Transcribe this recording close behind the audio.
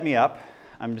Me up.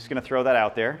 I'm just going to throw that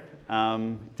out there.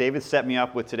 David set me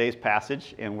up with today's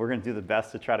passage, and we're going to do the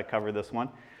best to try to cover this one.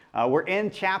 We're in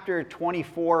chapter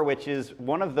 24, which is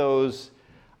one of those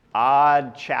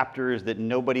odd chapters that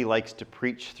nobody likes to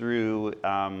preach through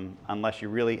unless you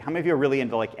really... How many of you are really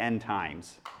into like end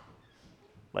times?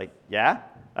 Like, yeah?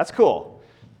 That's cool.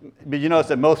 But you notice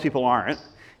that most people aren't.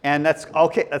 And that's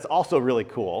okay. That's also really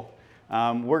cool.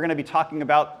 We're going to be talking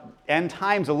about end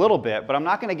times a little bit, but I'm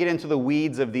not going to get into the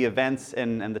weeds of the events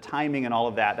and the timing and all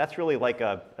of that. That's really like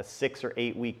a 6 or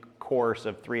 8 week course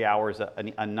of 3 hours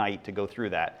a night to go through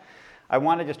that. I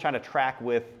want to just try to track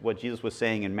with what Jesus was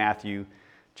saying in Matthew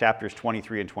chapters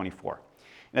 23 and 24.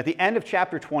 And at the end of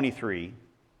chapter 23,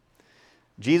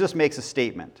 Jesus makes a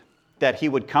statement that he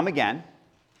would come again.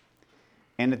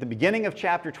 And at the beginning of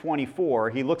chapter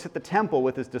 24, he looks at the temple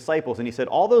with his disciples and he said,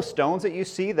 all those stones that you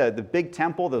see, the big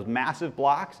temple, those massive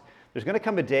blocks, there's going to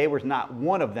come a day where not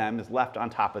one of them is left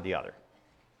on top of the other.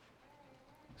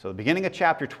 So at the beginning of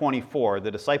chapter 24,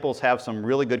 the disciples have some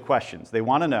really good questions. They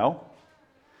want to know,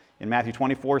 in Matthew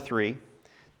 24:3,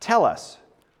 tell us,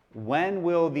 when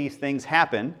will these things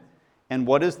happen, and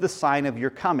what is the sign of your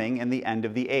coming and the end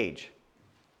of the age?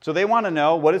 So they want to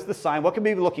know, what is the sign, what can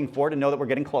we be looking for to know that we're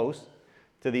getting close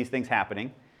to these things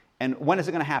happening, and when is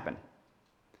it going to happen?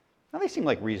 Now, they seem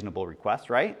like reasonable requests,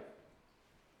 right?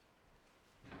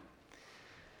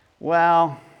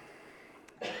 Well,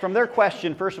 from their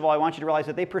question, first of all, I want you to realize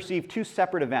that they perceive two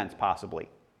separate events, possibly.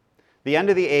 The end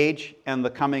of the age and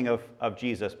the coming of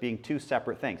Jesus being two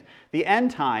separate things. The end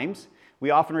times,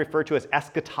 we often refer to as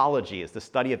eschatology, as the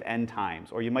study of end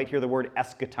times, or you might hear the word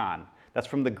eschaton. That's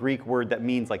from the Greek word that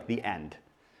means like the end.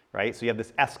 Right? So you have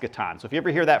this eschaton. So if you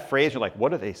ever hear that phrase, you're like,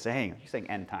 what are they saying? You're saying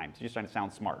end times. You're just trying to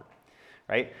sound smart.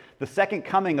 Right? The second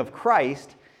coming of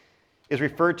Christ is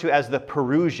referred to as the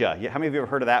parousia. How many of you have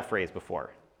heard of that phrase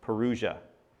before? Parousia.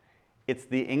 It's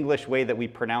the English way that we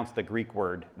pronounce the Greek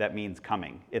word that means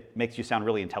coming. It makes you sound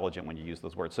really intelligent when you use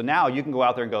those words. So now you can go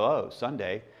out there and go, oh,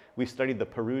 Sunday, we studied the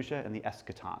parousia and the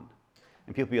eschaton.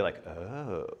 And people be like,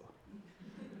 oh.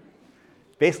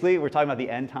 Basically, we're talking about the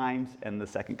end times and the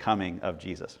second coming of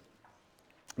Jesus.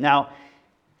 Now,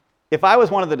 if I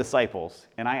was one of the disciples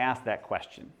and I asked that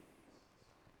question,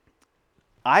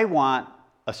 I want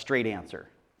a straight answer.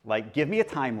 Like, give me a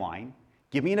timeline,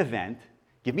 give me an event,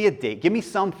 give me a date, give me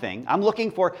something. I'm looking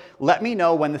for, let me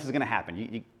know when this is going to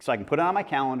happen so I can put it on my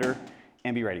calendar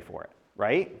and be ready for it,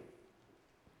 right?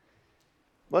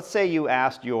 Let's say you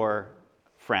asked your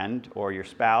friend or your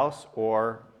spouse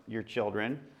or your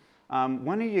children,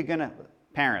 when are you going to,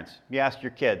 parents, you ask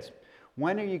your kids,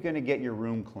 when are you going to get your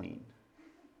room clean?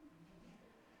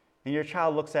 And your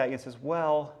child looks at you and says,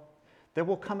 well, there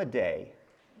will come a day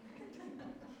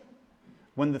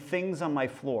when the things on my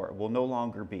floor will no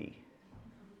longer be,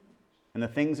 and the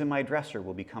things in my dresser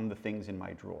will become the things in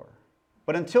my drawer.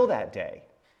 But until that day,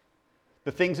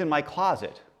 the things in my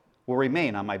closet will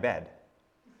remain on my bed.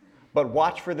 But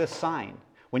watch for this sign.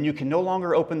 When you can no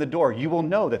longer open the door, you will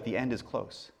know that the end is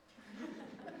close.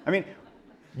 I mean,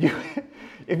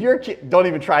 if you're a kid, don't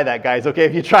even try that, guys, okay?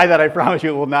 If you try that, I promise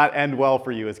you it will not end well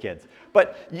for you as kids.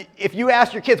 But if you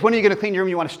ask your kids, when are you going to clean your room,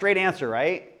 you want a straight answer,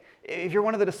 right? If you're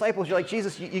one of the disciples, you're like,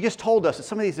 Jesus, you just told us that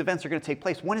some of these events are going to take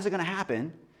place. When is it going to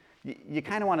happen? You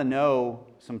kind of want to know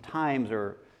some times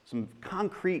or some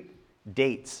concrete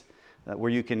dates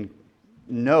where you can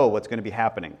know what's going to be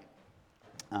happening.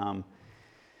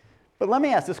 But let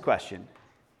me ask this question.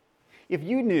 If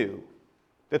you knew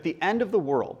that the end of the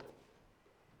world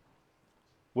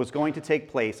was going to take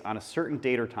place on a certain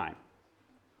date or time,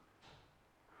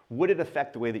 would it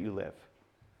affect the way that you live?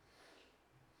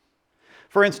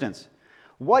 For instance,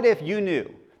 what if you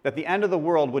knew that the end of the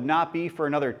world would not be for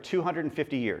another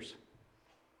 250 years?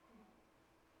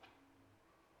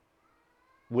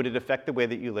 Would it affect the way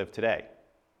that you live today?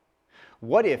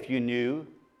 What if you knew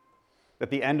that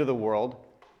the end of the world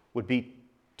would be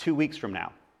 2 weeks from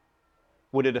now?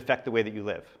 Would it affect the way that you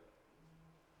live?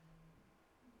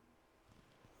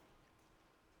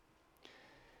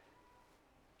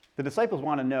 The disciples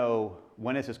want to know,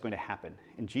 when is this going to happen?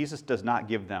 And Jesus does not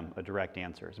give them a direct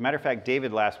answer. As a matter of fact,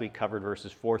 David last week covered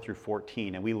verses 4 through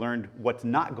 14, and we learned what's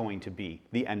not going to be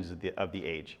the ends of the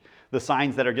age. The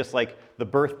signs that are just like the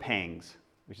birth pangs,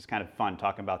 which is kind of fun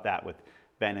talking about that with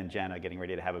Ben and Jenna getting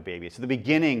ready to have a baby. It's the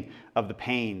beginning of the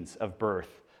pains of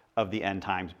birth of the end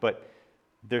times, but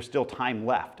there's still time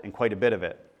left, and quite a bit of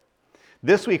it.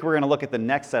 This week, we're going to look at the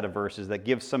next set of verses that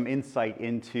give some insight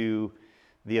into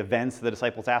the events the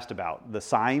disciples asked about, the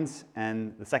signs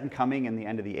and the second coming and the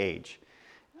end of the age.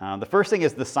 The first thing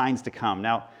is the signs to come.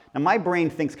 Now, Now, my brain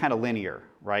thinks kind of linear,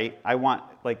 right? I want,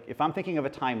 like, if I'm thinking of a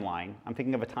timeline, I'm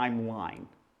thinking of a timeline.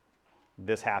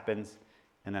 This happens,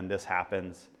 and then this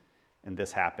happens, and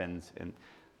this happens, and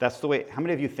that's the way. How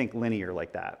many of you think linear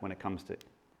like that when it comes to?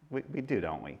 We do,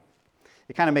 don't we?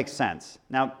 It kind of makes sense.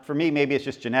 Now, for me, maybe it's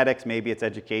just genetics, maybe it's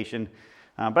education,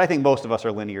 but I think most of us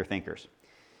are linear thinkers.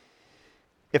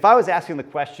 If I was asking the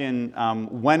question,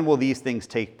 when will these things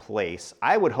take place,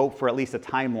 I would hope for at least a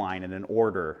timeline and an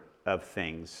order of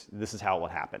things. This is how it will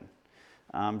happen.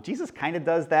 Jesus kind of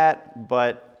does that,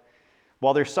 but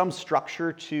while there's some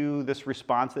structure to this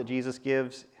response that Jesus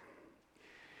gives,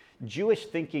 Jewish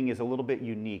thinking is a little bit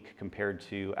unique compared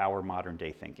to our modern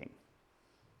day thinking.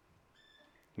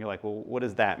 You're like, well, what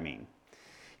does that mean?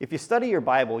 If you study your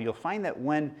Bible, you'll find that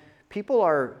when people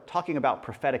are talking about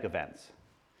prophetic events,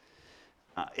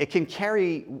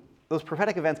 those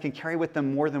prophetic events can carry with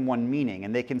them more than one meaning,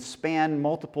 and they can span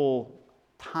multiple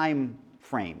time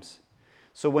frames.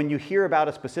 So when you hear about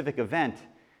a specific event,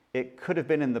 it could have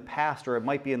been in the past, or it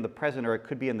might be in the present, or it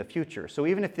could be in the future. So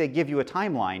even if they give you a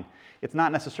timeline, it's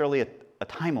not necessarily a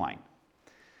timeline.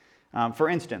 For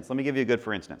instance, let me give you a good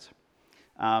for instance.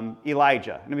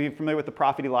 Elijah. And are you familiar with the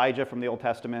prophet Elijah from the Old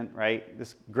Testament, right?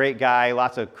 This great guy,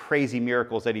 lots of crazy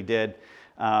miracles that he did.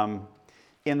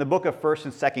 In the book of 1st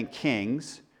and 2nd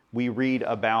Kings, we read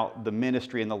about the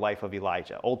ministry and the life of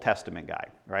Elijah, Old Testament guy,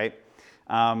 right?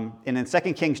 And in 2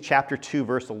 Kings chapter 2,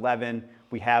 verse 11,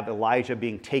 we have Elijah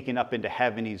being taken up into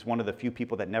heaven. He's one of the few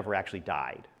people that never actually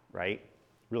died, right?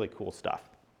 Really cool stuff.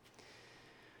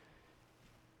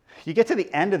 You get to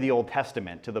the end of the Old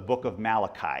Testament, to the book of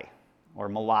Malachi, or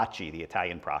Malachi, the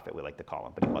Italian prophet, we like to call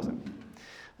him, but he wasn't.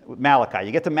 Malachi.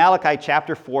 You get to Malachi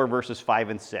chapter 4, verses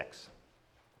 5 and 6.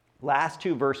 Last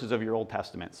two verses of your Old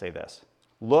Testament say this: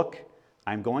 "Look,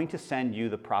 I'm going to send you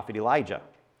the prophet Elijah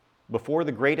before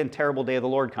the great and terrible day of the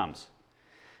Lord comes.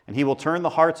 And he will turn the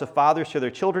hearts of fathers to their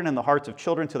children and the hearts of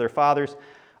children to their fathers.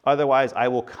 Otherwise, I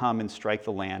will come and strike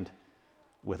the land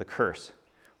with a curse."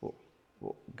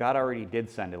 Well, God already did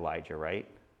send Elijah, right?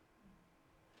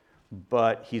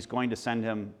 But he's going to send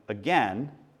him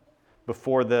again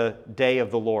before the day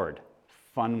of the Lord.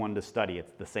 Fun one to study.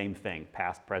 It's the same thing,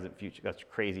 past, present, future. That's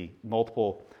crazy.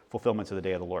 Multiple fulfillments of the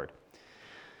day of the Lord.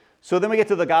 So then we get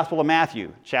to the Gospel of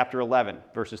Matthew, chapter 11,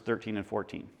 verses 13 and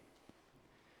 14.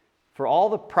 "For all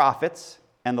the prophets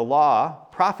and the law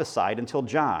prophesied until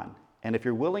John, and if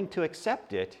you're willing to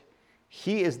accept it,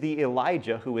 he is the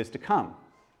Elijah who is to come."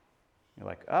 You're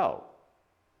like, oh.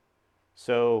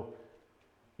 So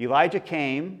Elijah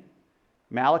came.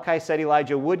 Malachi said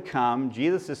Elijah would come.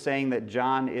 Jesus is saying that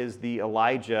John is the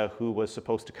Elijah who was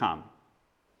supposed to come.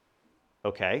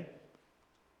 Okay.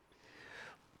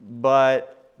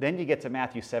 But then you get to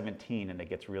Matthew 17 and it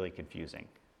gets really confusing.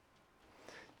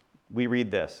 We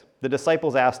read this. "The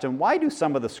disciples asked him, 'Why do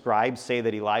some of the scribes say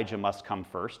that Elijah must come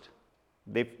first?'"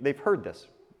 They've heard this,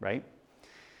 right?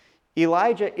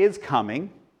 "Elijah is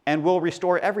coming and will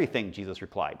restore everything," Jesus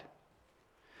replied.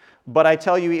 "But I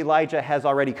tell you, Elijah has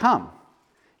already come,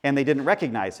 and they didn't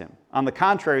recognize him. On the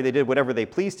contrary, they did whatever they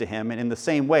pleased to him, and in the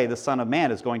same way, the Son of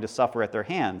Man is going to suffer at their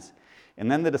hands."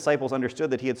 And then the disciples understood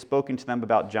that he had spoken to them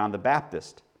about John the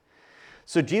Baptist.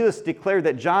 So Jesus declared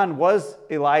that John was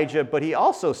Elijah, but he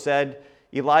also said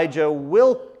Elijah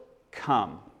will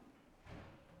come.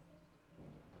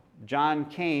 John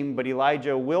came, but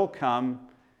Elijah will come.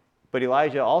 But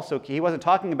Elijah also, he wasn't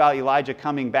talking about Elijah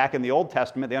coming back in the Old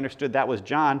Testament. They understood that was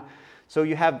John. So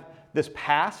you have this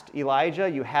past Elijah,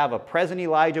 you have a present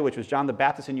Elijah, which was John the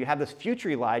Baptist, and you have this future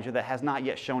Elijah that has not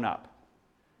yet shown up.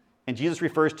 And Jesus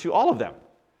refers to all of them.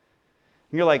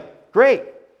 And you're like, great.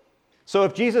 So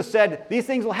if Jesus said, these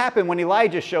things will happen when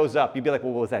Elijah shows up, you'd be like,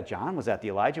 well, was that John? Was that the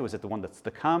Elijah? Was it the one that's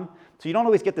to come? So you don't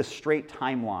always get this straight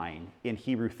timeline in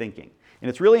Hebrew thinking. And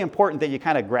it's really important that you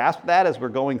kind of grasp that as we're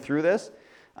going through this,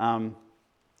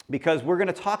 because we're going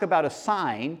to talk about a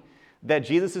sign that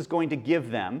Jesus is going to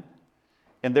give them,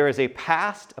 and there is a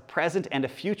past, a present, and a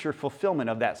future fulfillment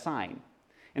of that sign.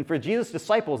 And for Jesus'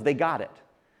 disciples, they got it.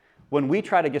 When we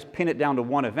try to just pin it down to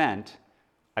one event,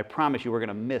 I promise you we're going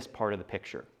to miss part of the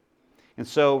picture. And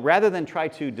so rather than try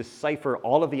to decipher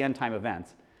all of the end time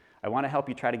events, I want to help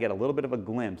you try to get a little bit of a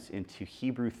glimpse into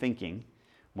Hebrew thinking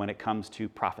when it comes to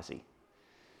prophecy.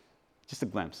 Just a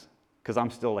glimpse, because I'm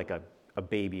still like a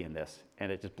baby in this,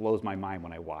 and it just blows my mind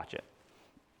when I watch it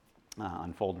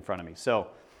unfold in front of me. So,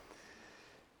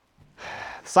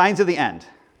 signs of the end.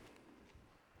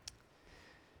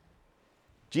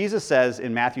 Jesus says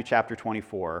in Matthew chapter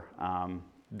 24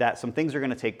 that some things are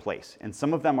going to take place, and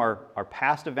some of them are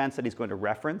past events that he's going to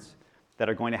reference that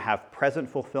are going to have present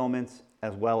fulfillments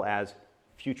as well as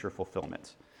future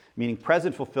fulfillments. meaning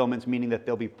present fulfillments, meaning that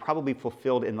they'll be probably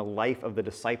fulfilled in the life of the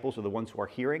disciples or the ones who are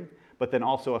hearing, but then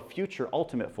also a future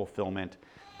ultimate fulfillment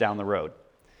down the road.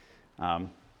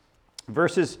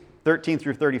 Verses 15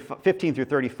 through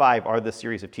 35 are this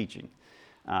series of teaching.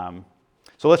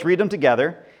 So let's read them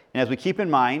together. And as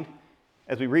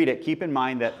we read it, keep in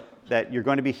mind that you're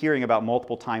going to be hearing about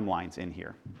multiple timelines in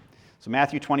here. So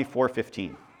Matthew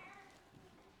 24:15.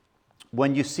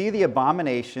 When you see the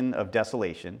abomination of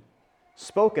desolation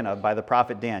spoken of by the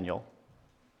prophet Daniel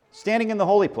standing in the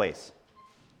holy place,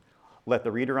 let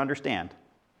the reader understand.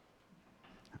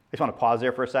 I just want to pause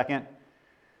there for a second.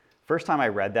 First time I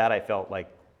read that, I felt like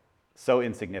so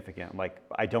insignificant. Like,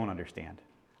 I don't understand.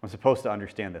 I'm supposed to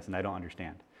understand this, and I don't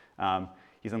understand. We'll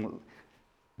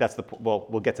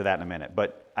get to that in a minute.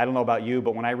 But I don't know about you,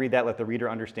 but when I read that, let the reader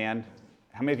understand,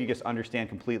 how many of you just understand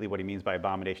completely what he means by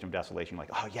abomination of desolation? Like,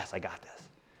 oh, yes, I got this,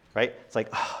 right? It's like,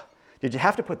 oh, did you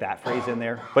have to put that phrase in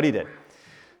there? But he did.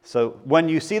 So when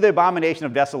you see the abomination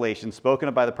of desolation spoken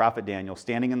of by the prophet Daniel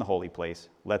standing in the holy place,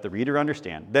 let the reader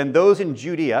understand. Then those in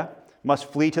Judea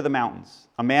must flee to the mountains.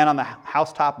 A man on the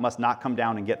housetop must not come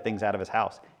down and get things out of his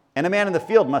house. And a man in the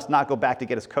field must not go back to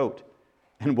get his coat.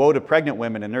 And woe to pregnant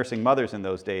women and nursing mothers in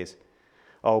those days.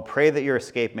 Oh, pray that your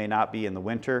escape may not be in the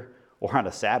winter or on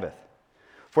a Sabbath.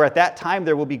 For at that time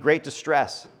there will be great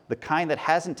distress, the kind that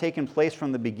hasn't taken place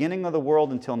from the beginning of the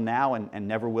world until now and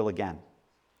never will again.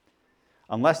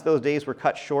 Unless those days were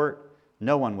cut short,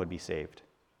 no one would be saved.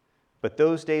 But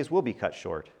those days will be cut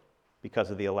short because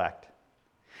of the elect.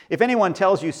 If anyone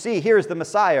tells you, see, here's the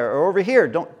Messiah, or over here,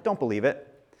 don't believe it.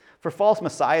 For false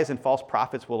messiahs and false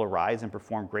prophets will arise and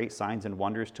perform great signs and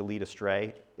wonders to lead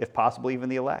astray, if possible, even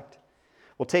the elect.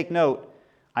 Well, take note,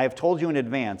 I have told you in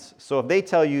advance, so if they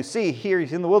tell you, see, here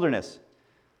he's in the wilderness,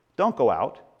 don't go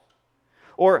out.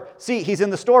 Or, see, he's in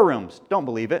the storerooms, don't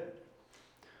believe it.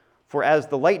 For as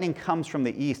the lightning comes from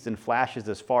the east and flashes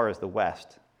as far as the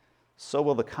west, so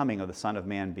will the coming of the Son of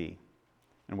Man be.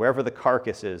 And wherever the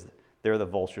carcass is, there the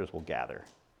vultures will gather.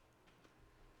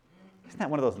 Isn't that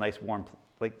one of those nice warm,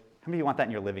 how many of you want that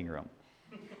in your living room?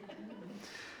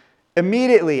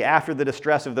 Immediately after the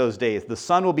distress of those days, the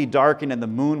sun will be darkened and the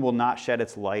moon will not shed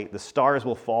its light. The stars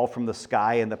will fall from the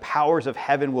sky and the powers of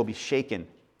heaven will be shaken.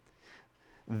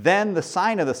 Then the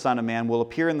sign of the Son of Man will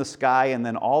appear in the sky, and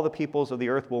then all the peoples of the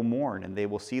earth will mourn, and they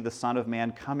will see the Son of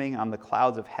Man coming on the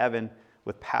clouds of heaven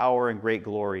with power and great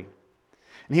glory.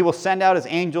 And he will send out his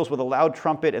angels with a loud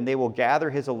trumpet, and they will gather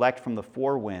his elect from the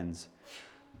four winds,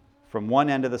 from one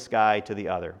end of the sky to the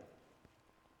other.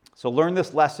 So learn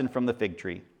this lesson from the fig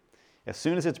tree. As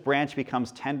soon as its branch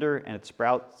becomes tender and it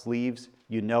sprouts leaves,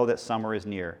 you know that summer is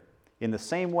near. In the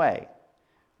same way,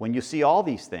 when you see all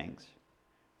these things,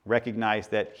 recognize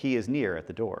that he is near at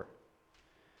the door.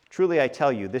 Truly I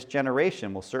tell you, this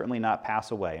generation will certainly not pass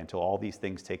away until all these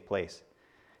things take place.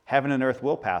 Heaven and earth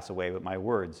will pass away, but my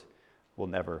words will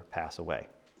never pass away.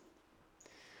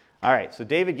 All right, so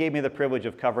David gave me the privilege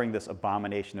of covering this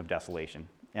abomination of desolation,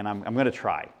 and I'm going to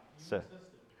try. So,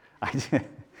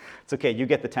 it's okay, you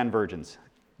get the 10 virgins.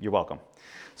 You're welcome.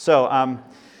 So,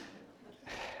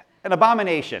 an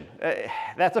abomination,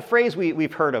 that's a phrase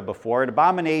we've heard of before. An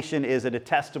abomination is a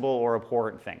detestable or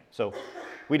abhorrent thing. So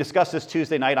we discussed this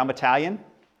Tuesday night. I'm Italian.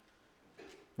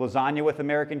 Lasagna with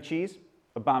American cheese,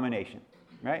 abomination,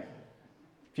 right?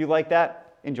 If you like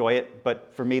that, enjoy it,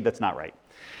 but for me, that's not right.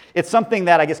 It's something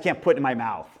that I just can't put in my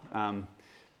mouth.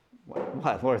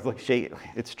 Lord, look,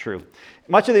 it's true.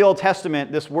 Much of the Old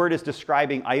Testament, this word is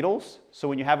describing idols. So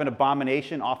when you have an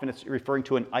abomination, often it's referring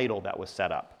to an idol that was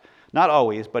set up. Not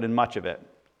always, but in much of it.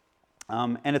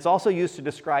 And it's also used to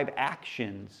describe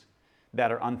actions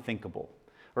that are unthinkable,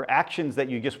 or actions that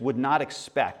you just would not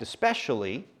expect,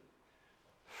 especially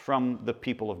from the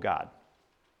people of God.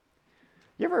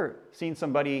 You ever seen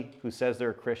somebody who says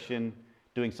they're a Christian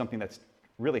doing something that's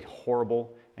really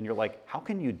horrible, and you're like, how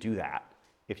can you do that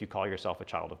if you call yourself a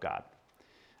child of God?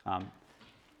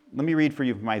 Let me read for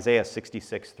you from Isaiah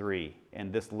 66:3,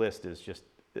 and this list is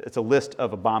it's a list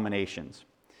of abominations.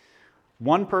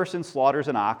 One person slaughters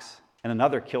an ox, and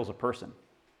another kills a person.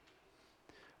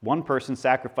 One person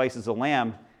sacrifices a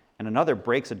lamb, and another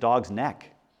breaks a dog's neck.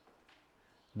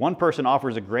 One person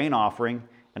offers a grain offering,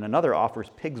 and another offers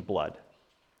pig's blood.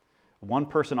 One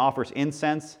person offers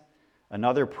incense,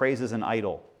 another praises an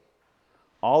idol.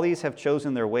 All these have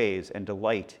chosen their ways and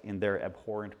delight in their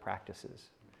abhorrent practices.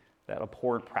 That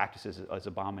abhorrent practices is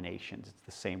abominations. It's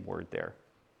the same word there.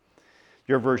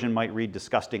 Your version might read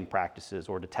disgusting practices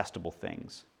or detestable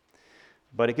things.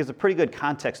 But it gives a pretty good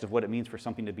context of what it means for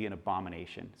something to be an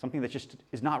abomination, something that just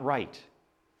is not right.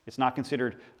 It's not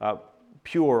considered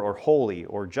pure or holy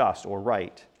or just or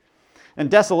right. And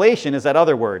desolation is that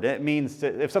other word. It means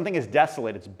if something is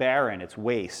desolate, it's barren, it's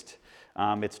waste,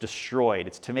 it's destroyed,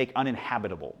 it's to make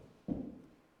uninhabitable,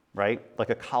 right? Like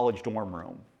a college dorm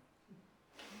room.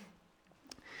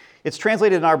 It's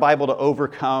translated in our Bible to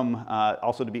overcome,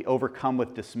 also to be overcome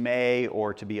with dismay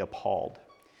or to be appalled.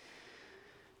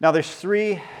 Now, there's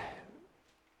three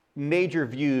major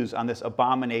views on this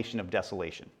abomination of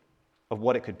desolation, of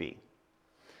what it could be.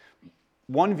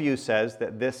 One view says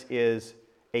that this is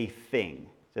a thing,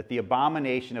 that the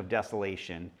abomination of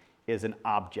desolation is an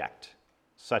object,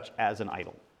 such as an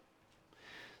idol.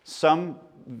 Some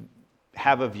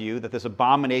have a view that this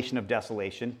abomination of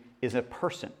desolation is a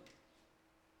person.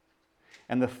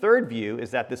 And the third view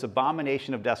is that this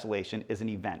abomination of desolation is an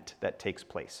event that takes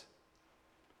place.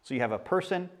 So you have a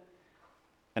person,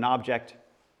 an object,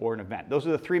 or an event. Those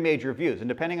are the three major views. And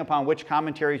depending upon which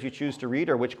commentaries you choose to read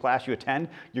or which class you attend,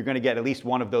 you're going to get at least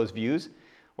one of those views,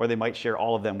 or they might share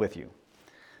all of them with you.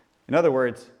 In other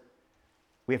words,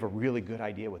 we have a really good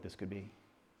idea what this could be.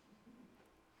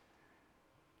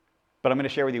 But I'm going to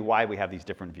share with you why we have these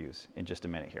different views in just a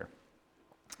minute here.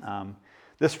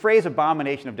 This phrase,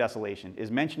 abomination of desolation,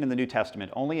 is mentioned in the New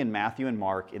Testament only in Matthew and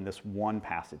Mark in this one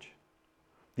passage.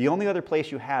 The only other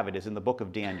place you have it is in the book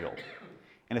of Daniel,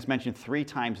 and it's mentioned 3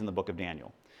 times in the book of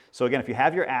Daniel. So again, if you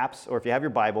have your apps or if you have your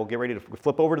Bible, get ready to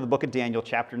flip over to the book of Daniel,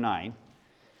 chapter 9.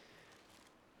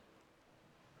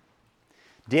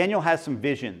 Daniel has some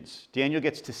visions. Daniel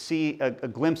gets to see a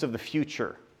glimpse of the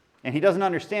future, and he doesn't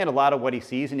understand a lot of what he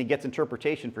sees, and he gets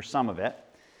interpretation for some of it.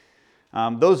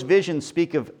 Those visions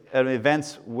speak of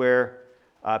events where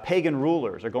pagan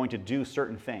rulers are going to do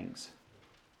certain things.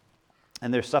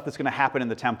 And there's stuff that's going to happen in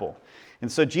the temple.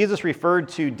 And so Jesus referred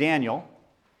to Daniel.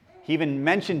 He even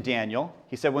mentioned Daniel.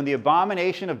 He said, when the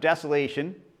abomination of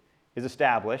desolation is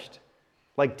established,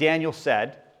 like Daniel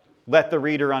said, let the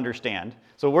reader understand.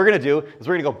 So what we're going to do is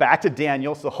we're going to go back to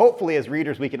Daniel. So hopefully as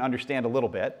readers we can understand a little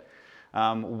bit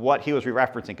what he was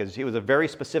referencing, because he was a very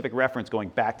specific reference going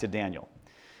back to Daniel.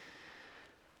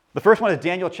 The first one is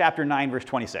Daniel chapter 9, verse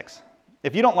 26.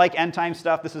 If you don't like end time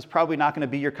stuff, this is probably not going to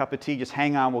be your cup of tea. Just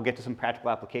hang on. We'll get to some practical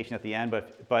application at the end.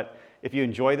 But if you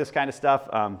enjoy this kind of stuff,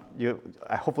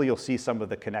 hopefully you'll see some of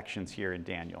the connections here in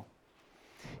Daniel.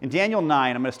 In Daniel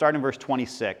 9, I'm going to start in verse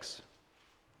 26.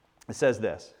 It says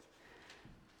this: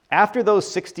 after those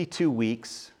 62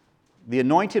 weeks, the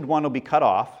anointed one will be cut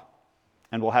off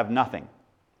and will have nothing.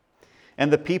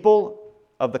 And the people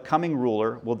of the coming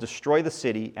ruler will destroy the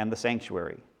city and the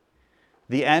sanctuary.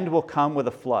 The end will come with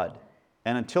a flood,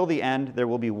 and until the end there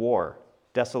will be war,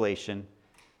 desolation,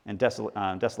 and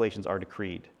desolations are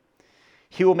decreed.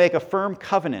 He will make a firm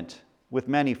covenant with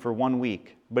many for 1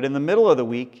 week, but in the middle of the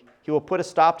week he will put a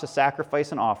stop to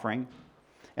sacrifice and offering,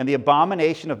 and the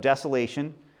abomination of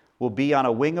desolation will be on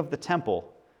a wing of the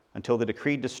temple until the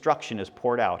decreed destruction is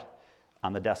poured out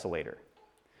on the desolator.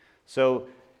 So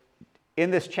in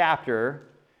this chapter,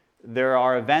 there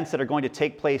are events that are going to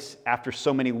take place after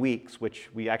so many weeks, which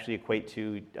we actually equate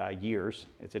to years.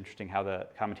 It's interesting how the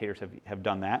commentators have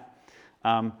done that.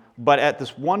 But at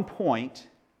this one point,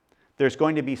 there's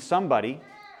going to be somebody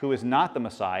who is not the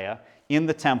Messiah in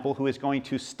the temple who is going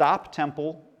to stop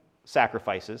temple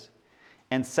sacrifices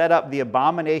and set up the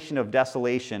abomination of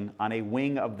desolation on a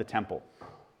wing of the temple.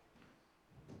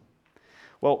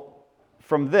 Well,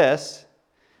 from this,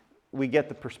 we get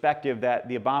the perspective that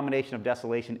the abomination of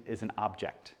desolation is an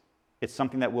object. It's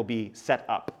something that will be set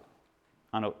up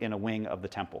in a wing of the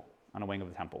temple, on a wing of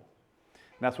the temple.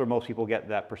 And that's where most people get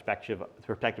that perspective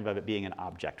of it being an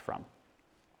object from.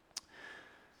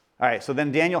 All right, so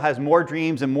then Daniel has more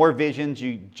dreams and more visions.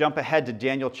 You jump ahead to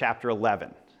Daniel chapter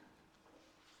 11.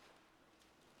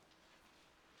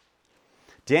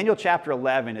 Daniel chapter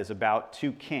 11 is about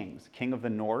 2 kings, the king of the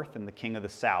north and the king of the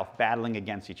south, battling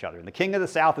against each other. And the king of the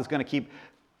south is going to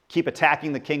keep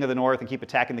attacking the king of the north and keep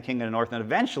attacking the king of the north. And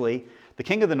eventually, the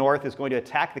king of the north is going to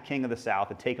attack the king of the south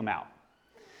and take him out.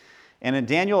 And in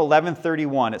Daniel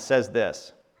 11:31, it says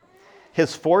this: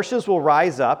 his forces will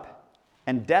rise up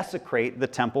and desecrate the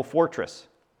temple fortress.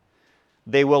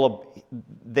 They will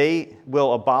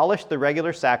abolish the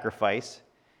regular sacrifice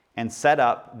and set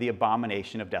up the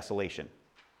abomination of desolation.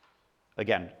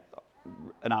 Again,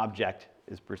 an object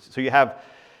is... So you have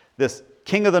this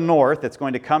king of the north that's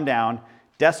going to come down,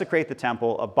 desecrate the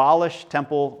temple, abolish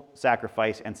temple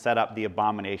sacrifice, and set up the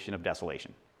abomination of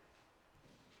desolation.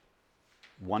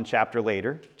 One chapter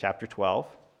later, chapter 12,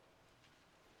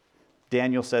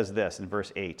 Daniel says this in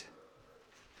verse 8.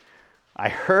 I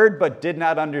heard but did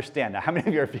not understand. Now, how many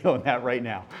of you are feeling that right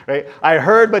now? Right? I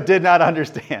heard but did not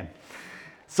understand.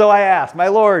 So I asked, my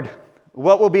Lord,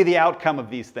 what will be the outcome of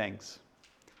these things?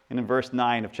 And in verse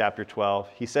 9 of chapter 12,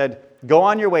 he said, "Go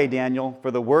on your way, Daniel,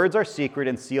 for the words are secret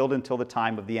and sealed until the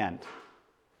time of the end.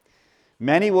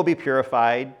 Many will be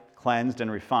purified, cleansed,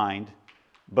 and refined,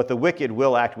 but the wicked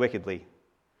will act wickedly.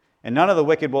 And none of the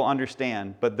wicked will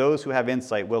understand, but those who have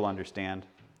insight will understand.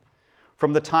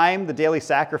 From the time the daily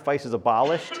sacrifice is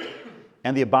abolished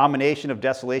and the abomination of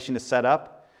desolation is set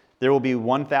up, there will be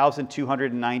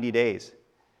 1,290 days.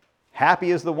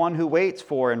 Happy is the one who waits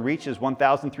for and reaches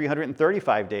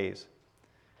 1,335 days.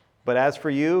 But as for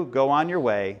you, go on your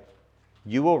way.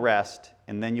 You will rest,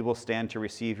 and then you will stand to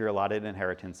receive your allotted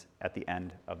inheritance at the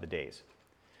end of the days."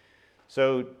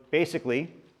 So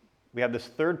basically, we have this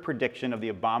third prediction of the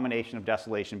abomination of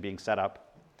desolation being set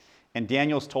up, and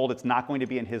Daniel's told it's not going to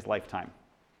be in his lifetime.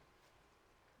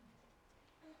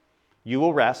 You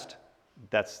will rest.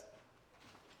 That's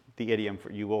the idiom for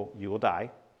you will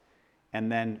die, and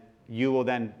then you will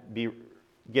then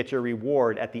get your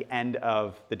reward at the end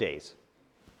of the days,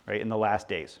 right, in the last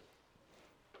days.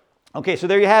 Okay, so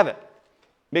there you have it.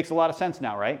 Makes a lot of sense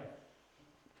now, right?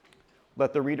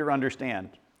 Let the reader understand.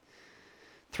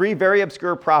 3 very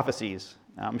obscure prophecies.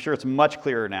 I'm sure it's much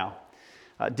clearer now.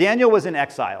 Daniel was in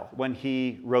exile when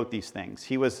he wrote these things.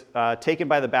 He was taken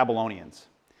by the Babylonians.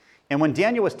 And when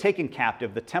Daniel was taken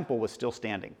captive, the temple was still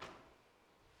standing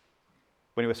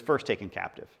when he was first taken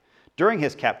captive. During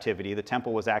his captivity, the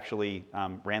temple was actually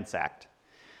ransacked.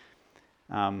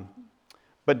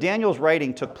 But Daniel's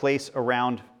writing took place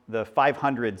around the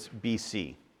 500s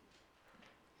BC.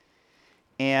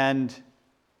 And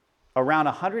around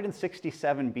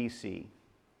 167 BC,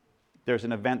 there's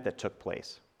an event that took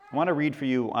place. I want to read for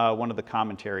you one of the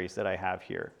commentaries that I have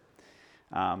here.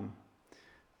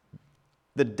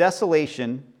 The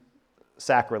desolation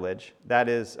sacrilege, that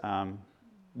is,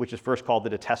 which is first called the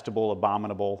detestable,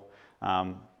 abominable,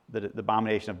 the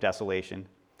abomination of desolation,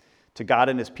 to God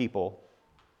and his people.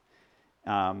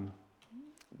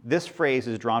 This phrase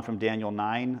is drawn from Daniel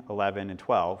 9, 11, and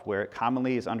 12, where it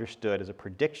commonly is understood as a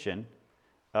prediction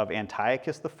of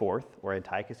Antiochus IV, or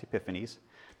Antiochus Epiphanes,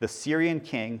 the Syrian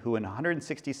king who in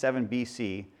 167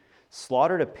 BC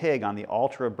slaughtered a pig on the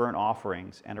altar of burnt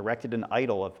offerings and erected an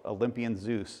idol of Olympian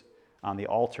Zeus on the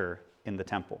altar in the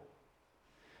temple.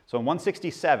 So in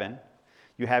 167,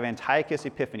 you have Antiochus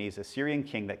Epiphanes, a Syrian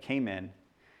king that came in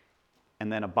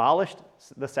and then abolished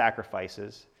the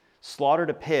sacrifices, slaughtered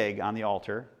a pig on the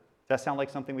altar. Does that sound like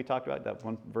something we talked about? That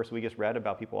one verse we just read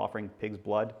about people offering pig's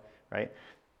blood, right?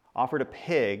 Offered a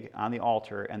pig on the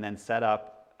altar and then set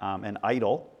up an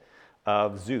idol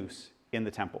of Zeus in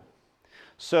the temple.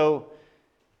 So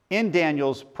in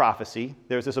Daniel's prophecy,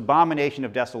 there's this abomination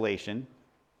of desolation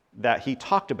that he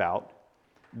talked about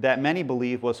that many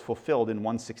believe was fulfilled in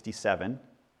 167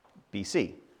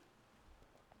 BC.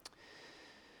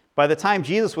 By the time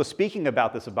Jesus was speaking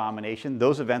about this abomination,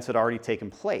 those events had already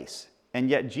taken place. And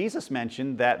yet Jesus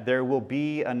mentioned that there will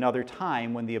be another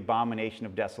time when the abomination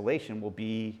of desolation will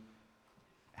be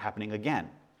happening again.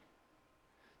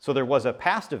 So there was a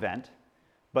past event,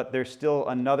 but there's still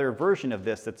another version of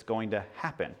this that's going to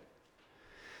happen.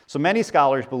 So many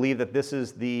scholars believe that this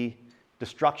is the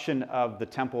destruction of the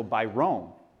temple by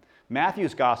Rome.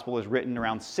 Matthew's gospel is written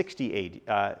around 60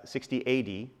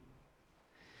 AD,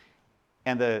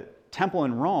 and the temple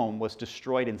in Rome was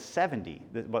destroyed in 70.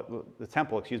 The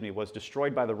temple, was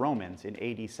destroyed by the Romans in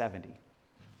AD 70.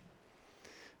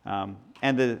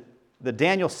 And the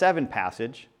Daniel 7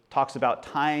 passage talks about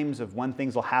times of when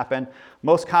things will happen.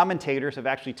 Most commentators have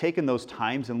actually taken those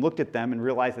times and looked at them and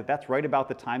realized that that's right about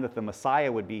the time that the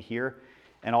Messiah would be here,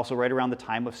 and also right around the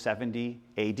time of 70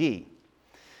 AD.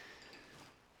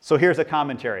 So here's a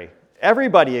commentary.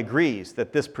 Everybody agrees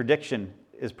that this prediction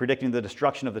is predicting the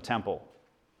destruction of the temple.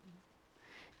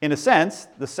 In a sense,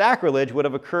 the sacrilege would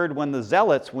have occurred when the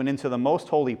zealots went into the most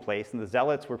holy place, and the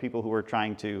zealots were people who were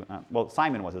trying to,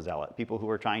 Simon was a zealot, people who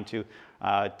were trying to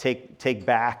take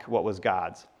back what was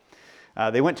God's.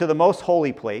 They went to the most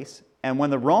holy place, and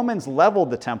when the Romans leveled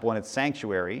the temple and its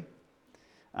sanctuary,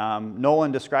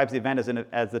 Nolan describes the event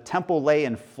as the temple lay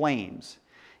in flames,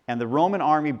 and the Roman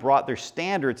army brought their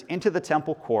standards into the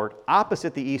temple court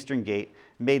opposite the eastern gate,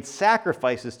 made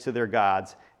sacrifices to their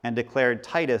gods, and declared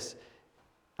Titus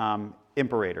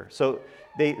imperator. So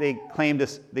they claimed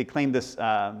this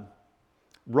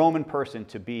Roman person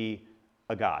to be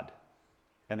a god,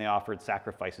 and they offered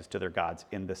sacrifices to their gods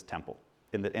in this temple,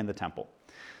 in the temple.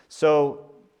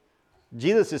 So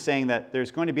Jesus is saying that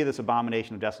there's going to be this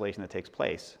abomination of desolation that takes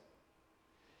place,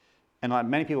 and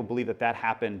many people believe that that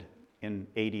happened in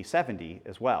AD 70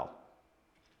 as well.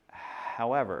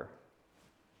 However,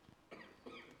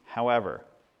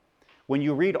 when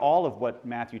you read all of what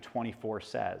Matthew 24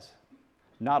 says,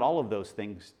 not all of those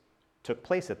things took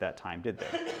place at that time, did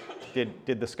they?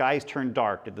 Did the skies turn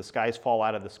dark? Did the skies fall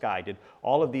out of the sky? Did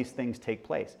all of these things take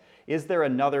place? Is there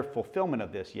another fulfillment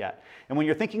of this yet? And when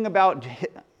you're thinking about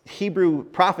Hebrew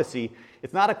prophecy,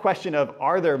 it's not a question of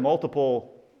are there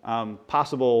multiple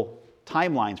possible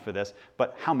timelines for this,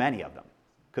 but how many of them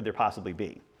could there possibly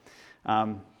be?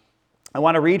 I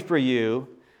want to read for you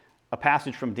a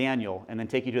passage from Daniel and then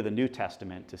take you to the New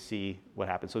Testament to see what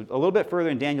happens. So a little bit further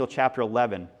in Daniel chapter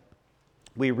 11,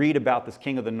 we read about this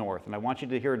king of the north, and I want you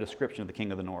to hear a description of the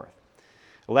king of the north.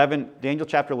 Daniel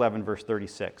chapter 11, verse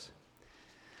 36.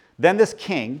 Then this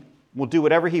king will do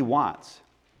whatever he wants.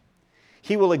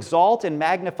 He will exalt and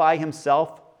magnify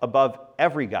himself above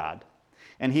every god,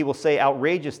 and he will say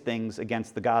outrageous things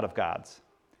against the God of gods.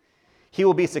 He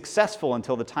will be successful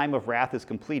until the time of wrath is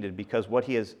completed, because what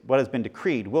has been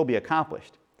decreed will be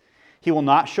accomplished. He will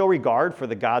not show regard for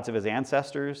the gods of his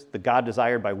ancestors, the God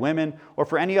desired by women, or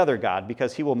for any other god,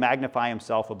 because he will magnify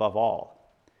himself above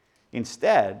all.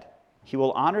 Instead, he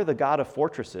will honor the God of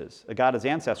fortresses, a God his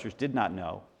ancestors did not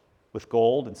know, with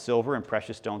gold and silver and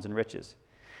precious stones and riches.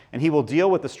 And he will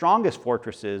deal with the strongest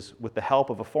fortresses with the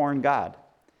help of a foreign god.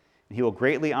 And he will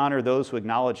greatly honor those who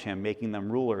acknowledge him, making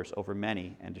them rulers over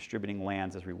many and distributing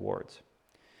lands as rewards.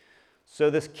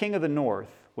 So this king of the north,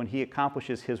 when he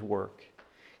accomplishes his work,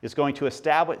 is going to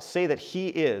say that he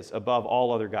is above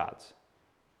all other gods,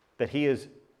 that he is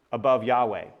above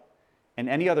Yahweh and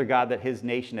any other god that his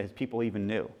nation, that his people even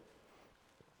knew.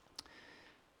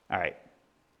 All right,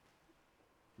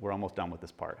 we're almost done with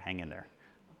this part. Hang in there.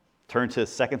 Turn to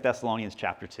 2 Thessalonians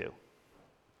chapter 2,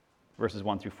 verses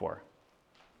 1 through 4.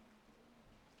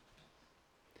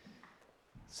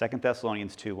 2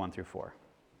 Thessalonians 2, 1 through 4.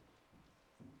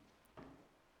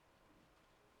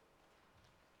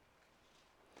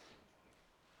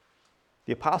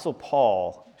 The Apostle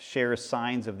Paul shares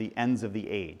signs of the ends of the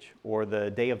age, or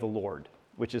the day of the Lord,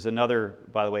 which is another,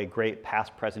 by the way, great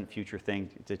past, present, future thing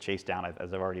to chase down,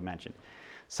 as I've already mentioned.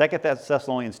 2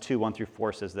 Thessalonians 2, 1 through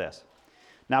 4 says this.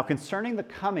 Now concerning the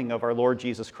coming of our Lord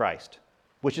Jesus Christ,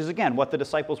 which is again what the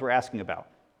disciples were asking about,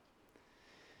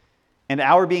 and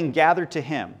our being gathered to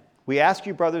him, we ask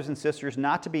you, brothers and sisters,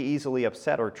 not to be easily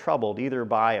upset or troubled, either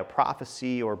by a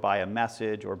prophecy or by a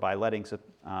message or by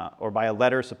a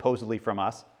letter supposedly from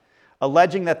us,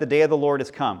 alleging that the day of the Lord has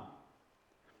come.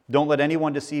 Don't let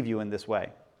anyone deceive you in this way.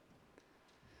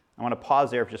 I want to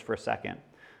pause there just for a second.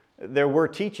 There were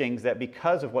teachings that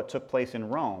because of what took place in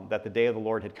Rome, that the day of the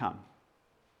Lord had come.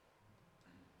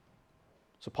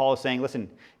 So Paul is saying, listen,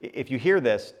 if you hear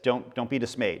this, don't be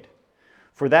dismayed.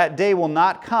 For that day will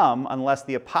not come unless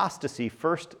the apostasy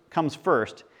comes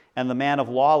first and the man of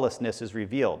lawlessness is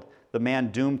revealed, the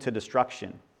man doomed to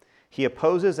destruction. He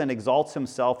opposes and exalts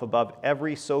himself above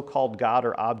every so-called God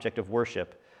or object of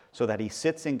worship, so that he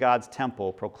sits in God's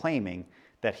temple proclaiming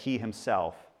that he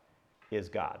himself is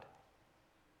God.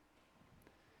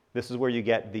 This is where you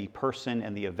get the person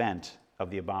and the event of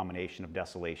the abomination of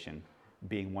desolation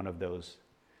being one of those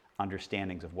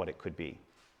understandings of what it could be.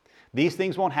 These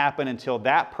things won't happen until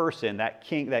that person, that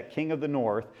king of the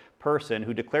north person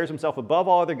who declares himself above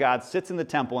all other gods, sits in the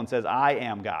temple and says, I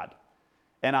am God,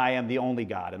 and I am the only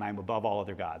God, and I am above all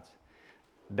other gods.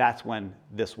 That's when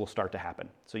this will start to happen.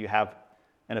 So you have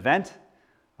an event,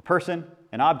 a person,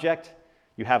 an object,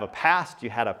 you have a past, you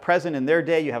had a present in their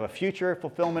day, you have a future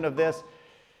fulfillment of this,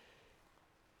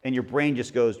 and your brain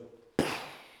just goes,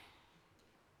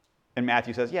 and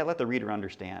Matthew says, yeah, let the reader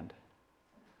understand.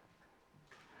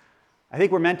 I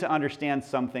think we're meant to understand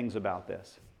some things about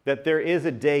this, that there is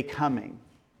a day coming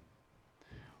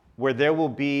where there will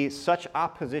be such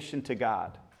opposition to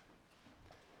God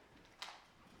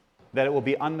that it will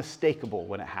be unmistakable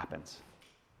when it happens,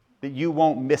 that you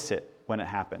won't miss it when it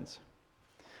happens.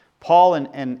 Paul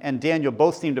and Daniel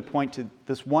both seem to point to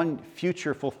this one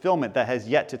future fulfillment that has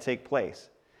yet to take place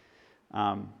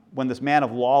when this man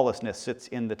of lawlessness sits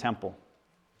in the temple.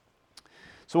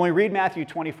 So when we read Matthew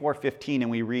 24:15 and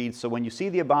we read, so when you see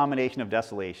the abomination of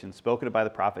desolation spoken of by the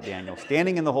prophet Daniel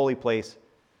standing in the holy place,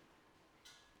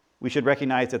 we should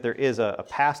recognize that there is a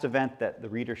past event that the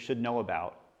reader should know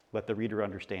about, let the reader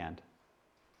understand.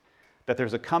 That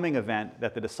there's a coming event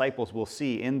that the disciples will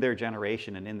see in their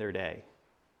generation and in their day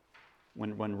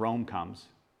when Rome comes.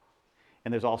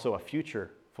 And there's also a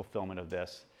future fulfillment of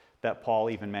this that Paul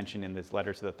even mentioned in his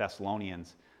letter to the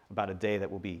Thessalonians about a day that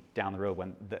will be down the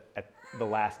road at the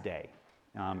last day,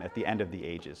 at the end of the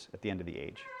ages, at the end of the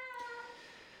age.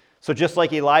 So just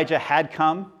like Elijah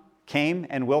came,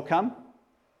 and will come,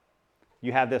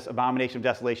 you have this abomination of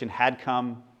desolation had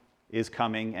come, is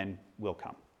coming, and will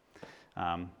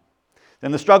come.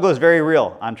 And the struggle is very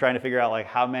real on trying to figure out like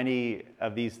how many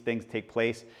of these things take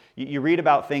place. You read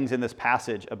about things in this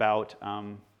passage about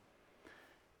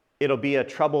it'll be a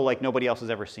trouble like nobody else has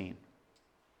ever seen.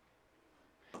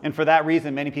 And for that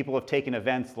reason, many people have taken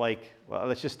events like, well,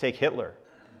 let's just take Hitler.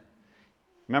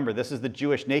 Remember, this is the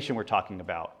Jewish nation we're talking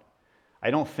about. I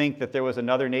don't think that there was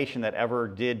another nation that ever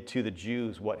did to the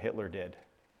Jews what Hitler did.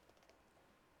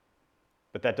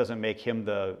 But that doesn't make him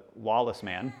the lawless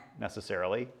man,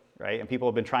 necessarily, right? And people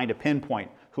have been trying to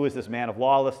pinpoint, who is this man of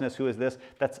lawlessness, who is this?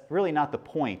 That's really not the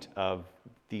point of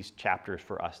these chapters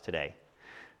for us today.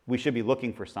 We should be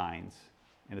looking for signs,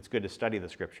 and it's good to study the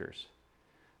scriptures.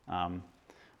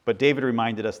 But David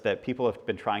reminded us that people have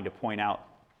been trying to point out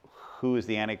who is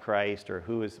the Antichrist, or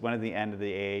when is the end of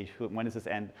the age, when is this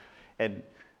end, and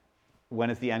when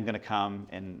is the end going to come,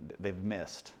 and they've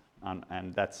missed,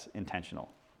 and that's intentional.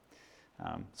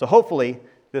 So hopefully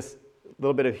this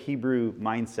little bit of Hebrew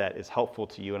mindset is helpful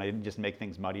to you, and I didn't just make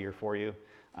things muddier for you,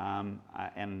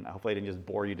 and hopefully I didn't just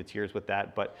bore you to tears with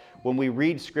that. But when we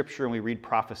read Scripture and we read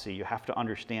prophecy, you have to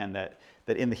understand that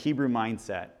in the Hebrew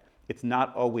mindset, it's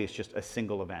not always just a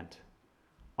single event.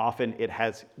 Often it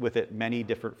has with it many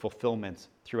different fulfillments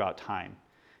throughout time.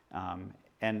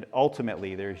 And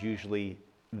ultimately, there's usually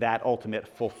that ultimate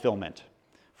fulfillment.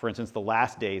 For instance, the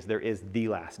last days, there is the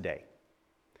last day.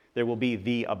 There will be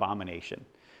the abomination.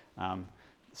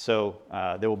 So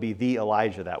there will be the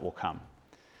Elijah that will come.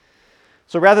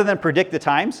 So rather than predict the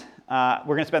times, we're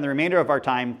going to spend the remainder of our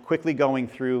time quickly going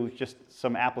through just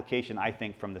some application, I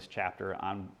think, from this chapter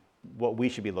on what we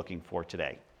should be looking for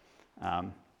today.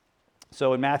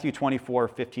 So in Matthew 24,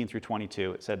 15 through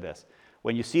 22, it said this: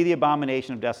 "When you see the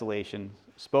abomination of desolation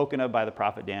spoken of by the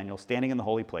prophet Daniel standing in the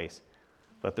holy place,"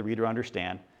 let the reader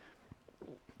understand,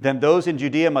 "then those in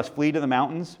Judea must flee to the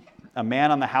mountains. A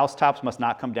man on the housetops must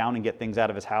not come down and get things out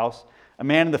of his house. A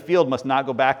man in the field must not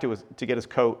go back to get his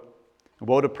coat.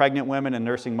 Woe to pregnant women and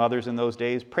nursing mothers in those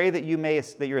days. Pray that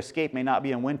your escape may not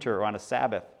be in winter or on a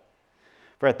Sabbath.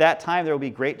 For at that time there will be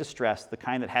great distress, the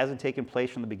kind that hasn't taken place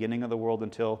from the beginning of the world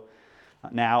until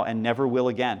now and never will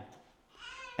again.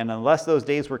 And unless those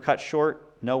days were cut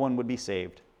short, no one would be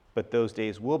saved. But those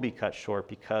days will be cut short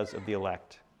because of the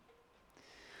elect."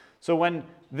 So when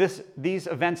these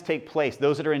events take place,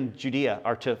 those that are in Judea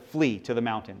are to flee to the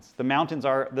mountains. The mountains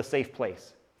are the safe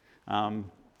place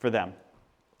for them.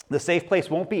 The safe place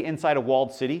won't be inside a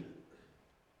walled city.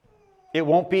 It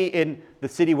won't be in the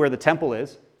city where the temple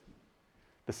is.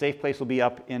 The safe place will be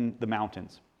up in the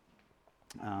mountains.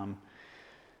 And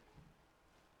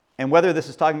whether this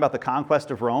is talking about the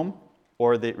conquest of Rome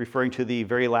or referring to the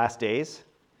very last days,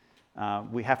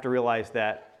 we have to realize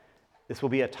that this will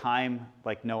be a time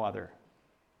like no other,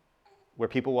 where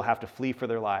people will have to flee for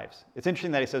their lives. It's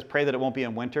interesting that he says, pray that it won't be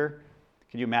in winter.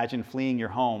 Can you imagine fleeing your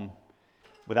home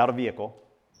without a vehicle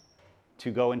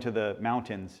to go into the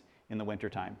mountains in the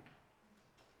wintertime?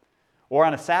 Or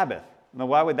on a Sabbath. Now,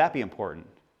 why would that be important?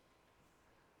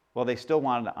 Well, they still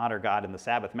wanted to honor God in the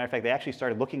Sabbath. Matter of fact, they actually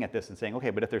started looking at this and saying,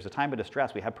 okay, but if there's a time of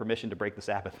distress, we have permission to break the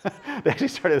Sabbath. They actually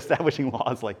started establishing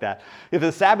laws like that. If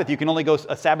it's a Sabbath, you can only go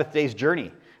a Sabbath day's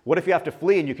journey. What if you have to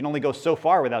flee and you can only go so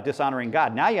far without dishonoring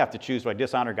God? Now you have to choose, do I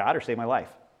dishonor God or save my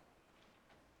life?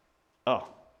 Oh,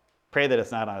 pray that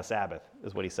it's not on a Sabbath,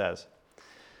 is what he says.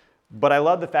 But I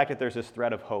love the fact that there's this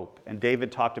thread of hope. And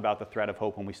David talked about the thread of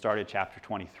hope when we started chapter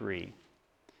 23.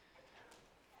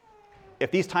 If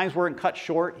these times weren't cut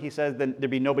short, he says, then there'd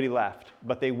be nobody left.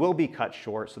 But they will be cut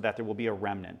short so that there will be a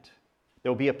remnant.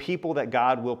 There will be a people that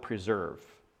God will preserve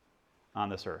on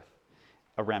this earth,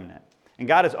 a remnant. And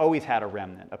God has always had a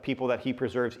remnant, a people that he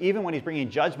preserves. Even when he's bringing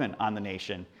judgment on the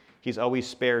nation, he's always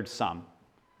spared some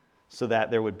so that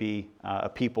there would be a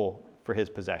people for his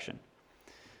possession.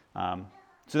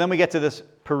 So then we get to this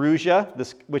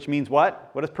Parousia, which means what?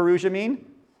 What does Parousia mean?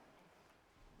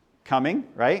 Coming,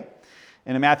 right?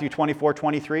 And in Matthew 24,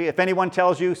 23, if anyone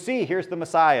tells you, see, here's the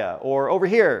Messiah, or over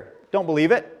here, don't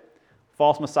believe it.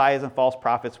 False messiahs and false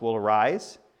prophets will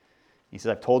arise. He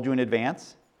says, I've told you in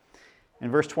advance.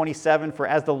 In verse 27, for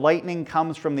as the lightning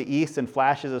comes from the east and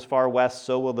flashes as far west,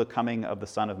 so will the coming of the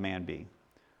Son of Man be.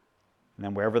 And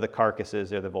then wherever the carcass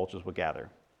is, there the vultures will gather.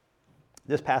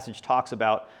 This passage talks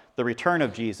about the return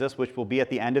of Jesus, which will be at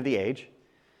the end of the age.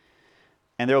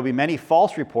 And there will be many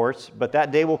false reports, but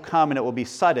that day will come and it will be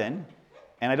sudden.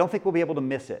 And I don't think we'll be able to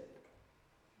miss it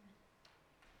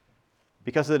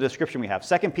because of the description we have.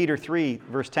 2 Peter 3,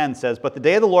 verse 10 says, but the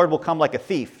day of the Lord will come like a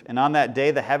thief, and on that day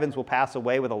the heavens will pass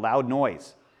away with a loud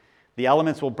noise. The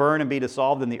elements will burn and be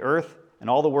dissolved in the earth,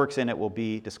 and all the works in it will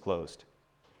be disclosed.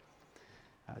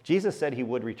 Jesus said he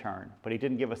would return, but he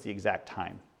didn't give us the exact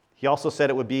time. He also said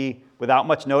it would be without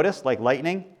much notice, like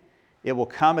lightning. It will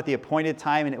come at the appointed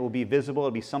time, and it will be visible. It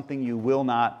will be something you will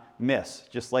not miss,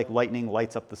 just like lightning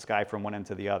lights up the sky from one end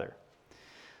to the other.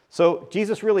 So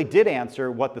Jesus really did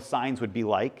answer what the signs would be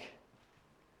like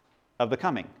of the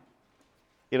coming.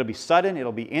 It'll be sudden.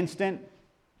 It'll be instant.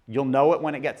 You'll know it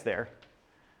when it gets there.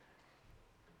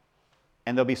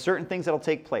 And there'll be certain things that will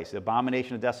take place, the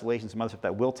abomination of desolation, some other stuff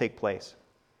that will take place.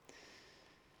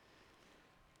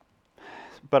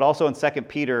 But also in 2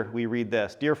 Peter, we read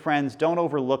this: "Dear friends, don't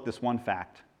overlook this one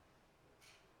fact."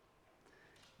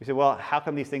 You say, well, how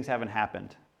come these things haven't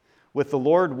happened? With the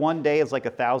Lord, one day is like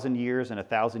 1,000 years, and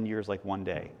 1,000 years like one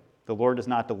day. The Lord does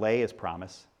not delay his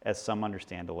promise, as some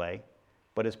understand delay,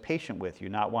 but is patient with you,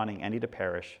 not wanting any to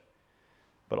perish,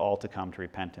 but all to come to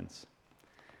repentance.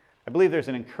 I believe there's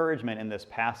an encouragement in this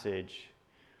passage.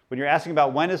 When you're asking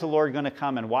about when is the Lord going to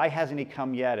come and why hasn't he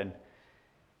come yet? And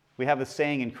we have this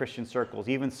saying in Christian circles,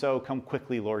 even so, come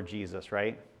quickly, Lord Jesus,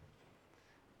 right?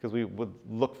 Because we would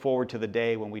look forward to the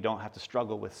day when we don't have to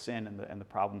struggle with sin and the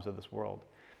problems of this world.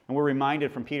 And we're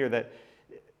reminded from Peter that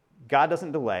God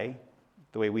doesn't delay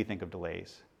the way we think of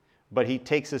delays, but he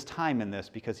takes his time in this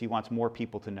because he wants more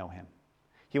people to know him.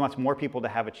 He wants more people to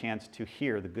have a chance to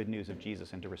hear the good news of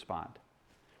Jesus and to respond.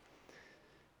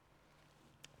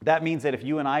 That means that if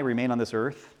you and I remain on this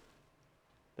earth,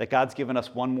 that God's given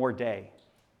us one more day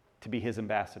to be his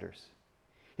ambassadors.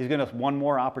 He's given us one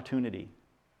more opportunity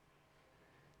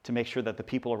to make sure that the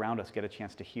people around us get a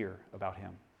chance to hear about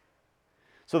him.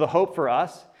 So the hope for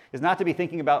us is not to be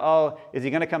thinking about, oh, is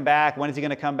he going to come back? When is he going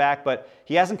to come back? But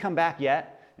he hasn't come back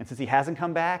yet. And since he hasn't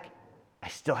come back, I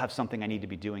still have something I need to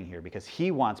be doing here because he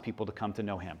wants people to come to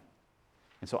know him.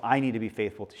 And so I need to be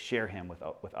faithful to share him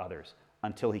with others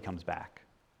until he comes back.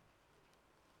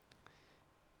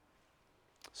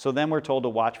 So then we're told to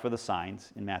watch for the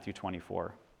signs in Matthew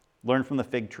 24. Learn from the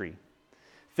fig tree.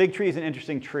 Fig tree is an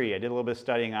interesting tree. I did a little bit of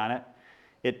studying on it.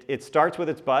 It starts with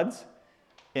its buds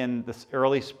in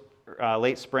the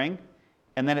late spring,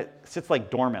 and then it sits like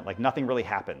dormant, like nothing really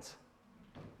happens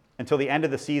until the end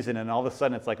of the season, and all of a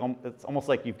sudden it's almost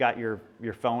like you've got your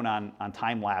phone on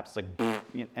time lapse, like,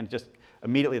 and just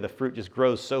immediately the fruit just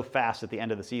grows so fast at the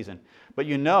end of the season. But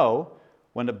you know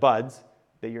when it buds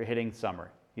that you're hitting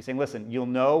summer. He's saying, listen, you'll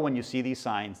know when you see these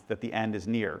signs that the end is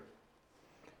near.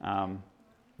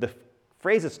 The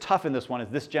phrase that's tough in this one is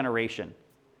this generation.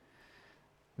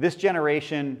 This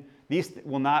generation, these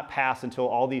will not pass until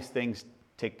all these things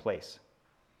take place.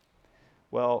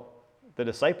 Well, the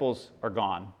disciples are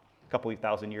gone a couple of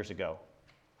thousand years ago,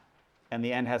 and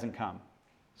the end hasn't come.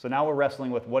 So now we're wrestling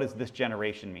with what does this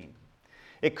generation mean?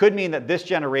 It could mean that this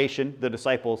generation, the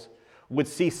disciples, would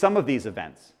see some of these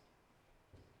events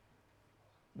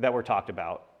that were talked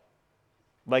about,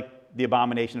 like the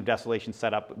abomination of desolation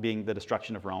set up being the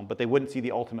destruction of Rome, but they wouldn't see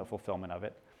the ultimate fulfillment of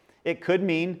it. It could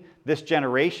mean this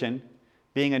generation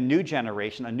being a new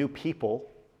generation, a new people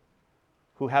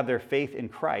who have their faith in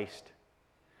Christ,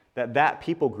 that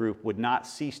people group would not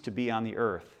cease to be on the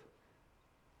earth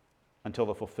until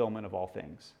the fulfillment of all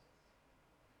things.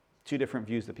 Two different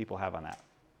views that people have on that.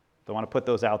 So I want to put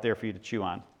those out there for you to chew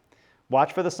on.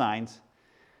 Watch for the signs,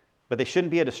 but they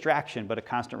shouldn't be a distraction, but a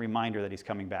constant reminder that he's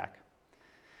coming back.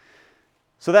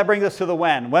 So that brings us to the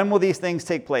when. When will these things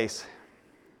take place?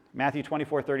 Matthew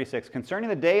 24:36. Concerning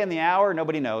the day and the hour,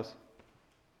 nobody knows.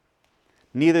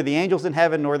 Neither the angels in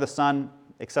heaven nor the Son,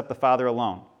 except the Father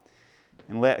alone.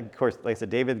 And of course, like I said,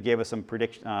 David gave us some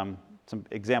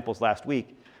examples last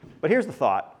week. But here's the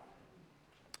thought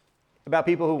about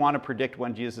people who want to predict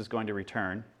when Jesus is going to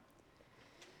return.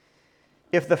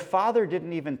 If the Father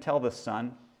didn't even tell the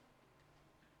Son,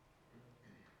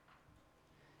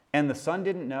 and the Son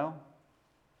didn't know,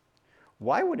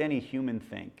 why would any human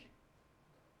think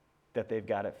that they've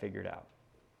got it figured out?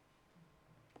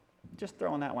 Just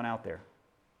throwing that one out there.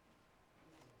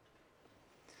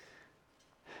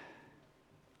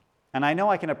 And I know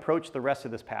I can approach the rest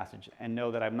of this passage and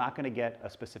know that I'm not going to get a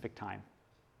specific time.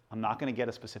 I'm not going to get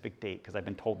a specific date because I've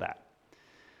been told that.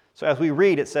 So as we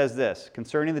read, it says this: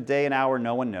 concerning the day and hour,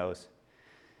 no one knows.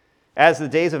 As the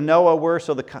days of Noah were,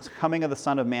 so the coming of the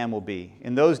Son of Man will be.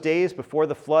 In those days before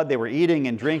the flood, they were eating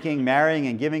and drinking, marrying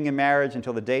and giving in marriage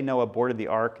until the day Noah boarded the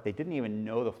ark. They didn't even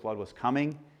know the flood was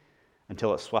coming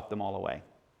until it swept them all away.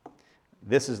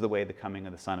 This is the way the coming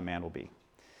of the Son of Man will be.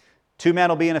 2 men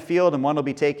will be in a field, and one will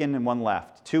be taken and one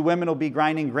left. 2 women will be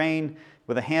grinding grain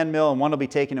with a handmill, and one will be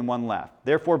taken and one left.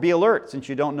 Therefore be alert, since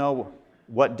you don't know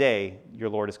what day your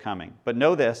Lord is coming. But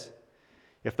know this,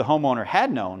 if the homeowner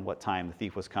had known what time the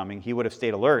thief was coming, he would have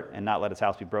stayed alert and not let his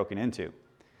house be broken into.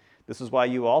 This is why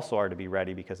you also are to be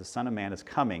ready, because the Son of Man is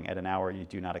coming at an hour you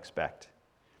do not expect.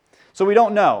 So we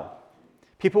don't know.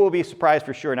 People will be surprised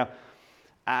for sure. Now,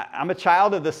 I'm a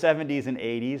child of the 70s and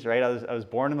 80s, right? I was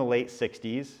born in the late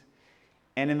 60s.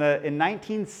 And in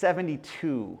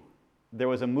 1972, there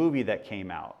was a movie that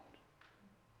came out.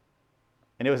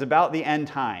 And it was about the end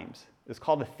times. It was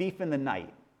called A Thief in the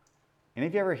Night. Any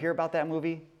of you ever hear about that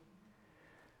movie?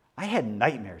 I had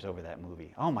nightmares over that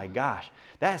movie. Oh my gosh.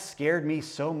 That scared me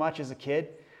so much as a kid.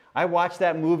 I watched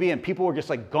that movie and people were just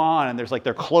like gone, and there's like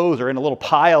their clothes are in a little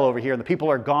pile over here and the people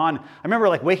are gone. I remember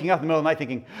like waking up in the middle of the night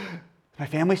thinking, is my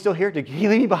family still here? Did he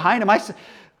leave me behind?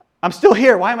 I'm still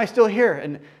here. Why am I still here?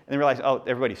 And they realized, oh,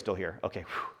 everybody's still here. Okay.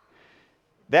 Whew.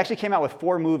 They actually came out with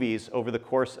 4 movies over the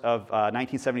course of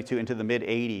 1972 into the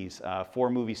mid-'80s,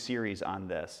 4-movie series on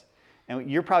this.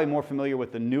 And you're probably more familiar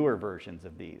with the newer versions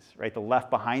of these, right? The Left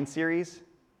Behind series.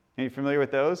 Are you familiar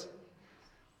with those?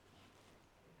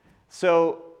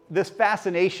 So this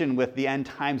fascination with the end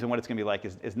times and what it's going to be like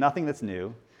is nothing that's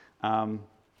new.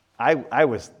 I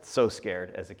was so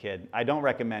scared as a kid. I don't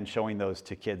recommend showing those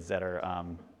to kids that are,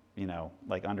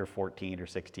 like under 14 or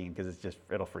 16, because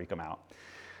it'll freak them out.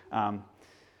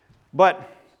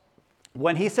 But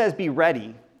when he says be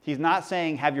ready, he's not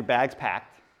saying have your bags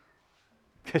packed,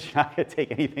 because you're not going to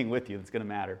take anything with you that's going to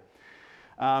matter.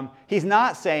 He's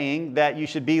not saying that you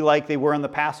should be like they were on the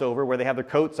Passover, where they have their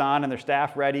coats on and their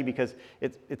staff ready, because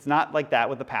it's not like that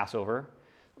with the Passover.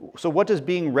 So what does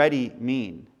being ready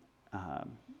mean?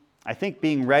 I think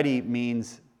being ready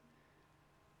means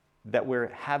that we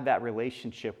have that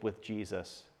relationship with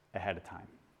Jesus ahead of time.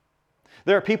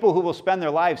 There are people who will spend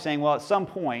their lives saying, well, at some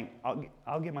point,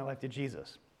 I'll give my life to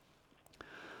Jesus.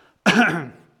 I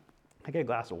get a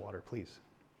glass of water, please.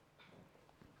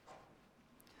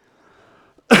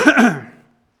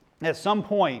 At some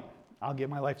point, I'll give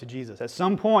my life to Jesus. At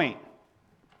some point,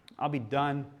 I'll be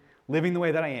done living the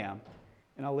way that I am,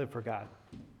 and I'll live for God.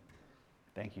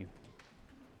 Thank you.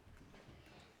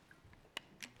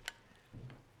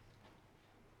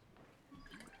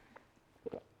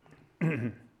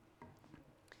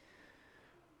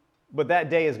 But that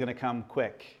day is going to come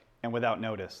quick and without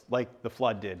notice, like the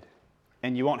flood did.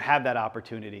 And you won't have that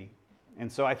opportunity.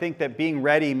 And so I think that being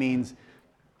ready means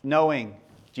knowing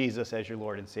Jesus as your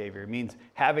Lord and Savior. It means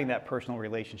having that personal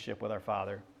relationship with our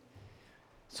Father,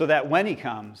 so that when He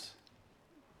comes,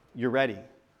 you're ready.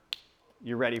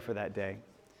 You're ready for that day.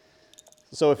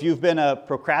 So if you've been a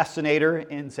procrastinator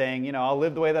in saying, I'll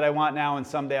live the way that I want now and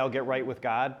someday I'll get right with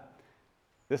God,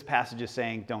 this passage is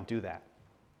saying, don't do that.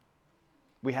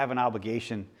 We have an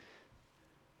obligation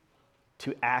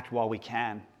to act while we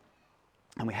can.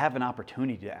 And we have an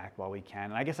opportunity to act while we can.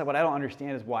 And I guess what I don't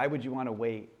understand is, why would you want to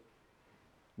wait?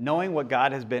 Knowing what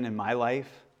God has been in my life,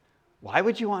 why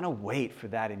would you want to wait for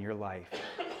that in your life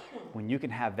when you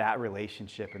can have that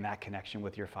relationship and that connection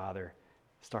with your Father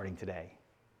starting today?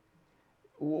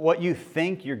 What you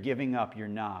think you're giving up, you're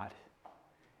not.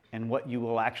 And what you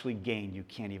will actually gain, you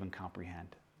can't even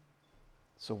comprehend.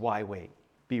 So why wait?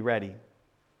 Be ready.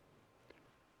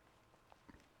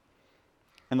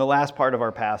 And the last part of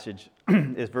our passage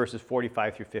is verses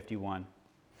 45 through 51.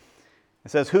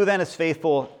 It says, "Who then is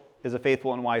a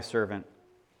faithful and wise servant,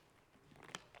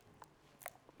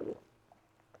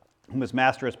 whom his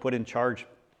master has put in charge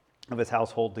of his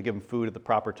household to give him food at the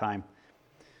proper time?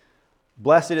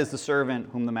 Blessed is the servant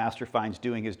whom the master finds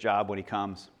doing his job when he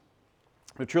comes.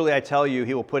 But truly I tell you,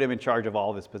 he will put him in charge of all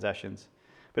of his possessions.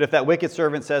 But if that wicked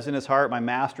servant says in his heart, my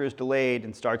master is delayed,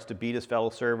 and starts to beat his fellow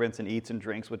servants and eats and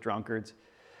drinks with drunkards,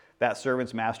 that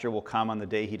servant's master will come on the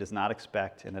day he does not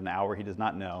expect, and an hour he does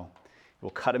not know. He will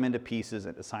cut him into pieces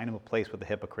and assign him a place with the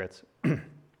hypocrites,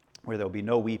 where there will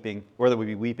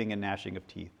be weeping and gnashing of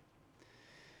teeth."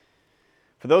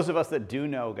 For those of us that do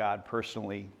know God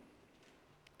personally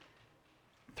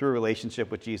through a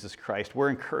relationship with Jesus Christ, we're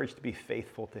encouraged to be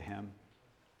faithful to Him.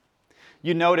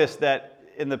 You notice that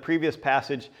in the previous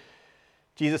passage,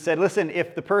 Jesus said, listen,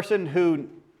 if the person who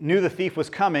knew the thief was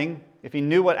coming, if he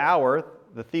knew what hour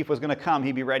the thief was going to come,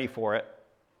 he'd be ready for it.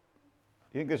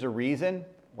 Do you think there's a reason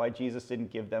why Jesus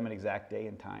didn't give them an exact day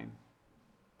and time?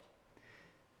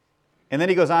 And then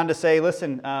he goes on to say,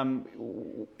 listen,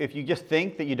 if you just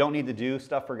think that you don't need to do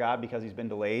stuff for God because He's been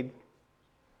delayed,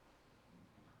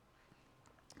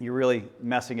 you're really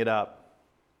messing it up.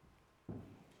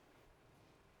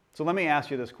 So let me ask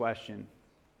you this question.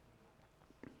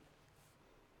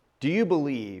 Do you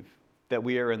believe that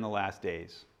we are in the last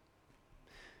days?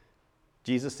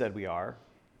 Jesus said we are.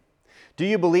 Do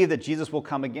you believe that Jesus will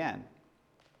come again?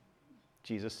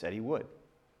 Jesus said He would.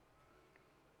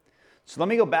 So let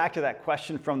me go back to that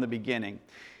question from the beginning.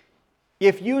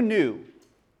 If you knew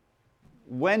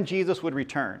when Jesus would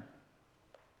return,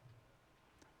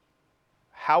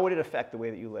 how would it affect the way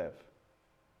that you live?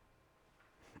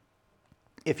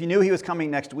 If you knew he was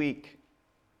coming next week,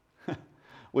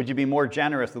 would you be more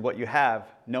generous with what you have,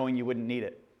 knowing you wouldn't need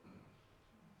it?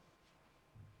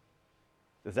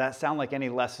 Does that sound like any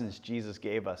lessons Jesus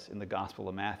gave us in the Gospel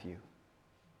of Matthew?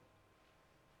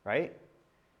 Right?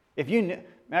 If you knew,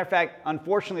 matter of fact,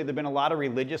 unfortunately, there have been a lot of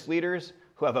religious leaders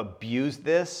who have abused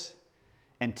this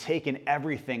and taken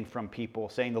everything from people,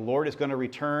 saying the Lord is going to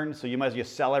return, so you might as well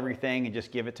just sell everything and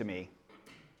just give it to me.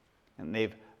 And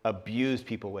they've abused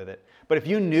people with it. But if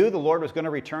you knew the Lord was going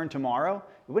to return tomorrow,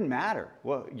 it wouldn't matter.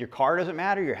 Well, your car doesn't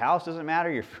matter, your house doesn't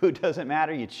matter, your food doesn't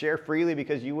matter. You'd share freely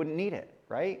because you wouldn't need it,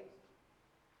 right?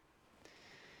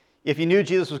 If you knew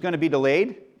Jesus was going to be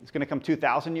delayed, it's going to come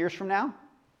 2,000 years from now,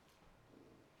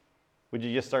 would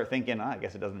you just start thinking, I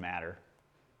guess it doesn't matter.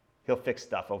 He'll fix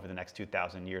stuff over the next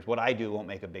 2,000 years. What I do won't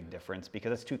make a big difference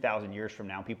because it's 2,000 years from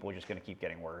now. People are just going to keep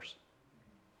getting worse.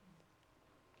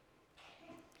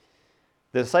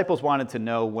 The disciples wanted to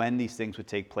know when these things would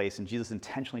take place, and Jesus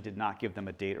intentionally did not give them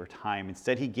a date or time.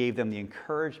 Instead, he gave them the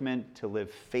encouragement to live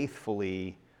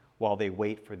faithfully while they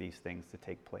wait for these things to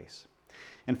take place.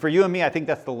 And for you and me, I think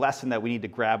that's the lesson that we need to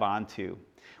grab onto.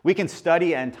 We can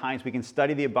study end times. We can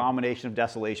study the abomination of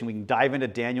desolation. We can dive into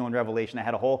Daniel and Revelation. I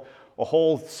had a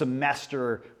whole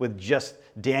semester with just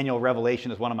Daniel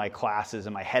Revelation as one of my classes,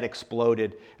 and my head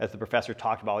exploded as the professor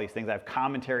talked about all these things. I have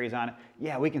commentaries on it.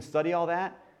 Yeah, we can study all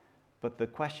that. But the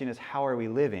question is, how are we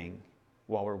living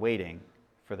while we're waiting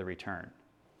for the return?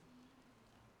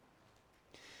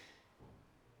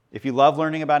 If you love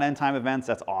learning about end time events,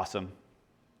 that's awesome.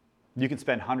 You can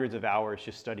spend hundreds of hours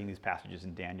just studying these passages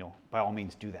in Daniel. By all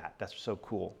means, do that. That's so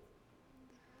cool.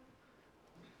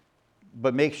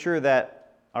 But make sure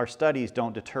that our studies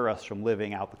don't deter us from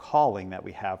living out the calling that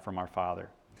we have from our Father.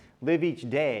 Live each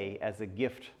day as a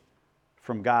gift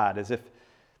from God, as if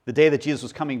the day that Jesus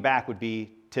was coming back would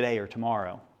be today or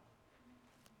tomorrow,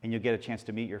 and you'll get a chance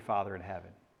to meet your Father in heaven.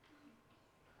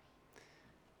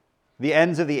 The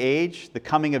ends of the age, the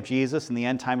coming of Jesus, and the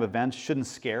end time events shouldn't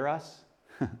scare us,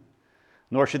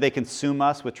 nor should they consume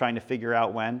us with trying to figure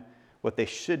out when. What they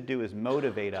should do is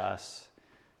motivate us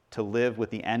to live with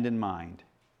the end in mind,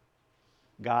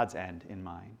 God's end in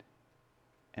mind,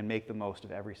 and make the most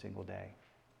of every single day.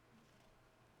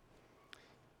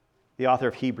 The author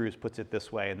of Hebrews puts it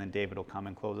this way, and then David will come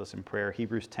and close us in prayer.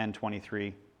 Hebrews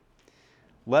 10:23.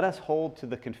 Let us hold to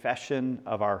the confession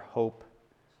of our hope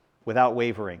without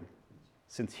wavering,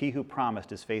 since he who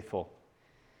promised is faithful.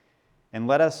 And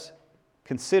let us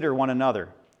consider one another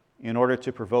in order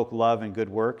to provoke love and good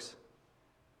works,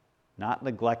 not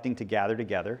neglecting to gather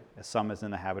together, as some is in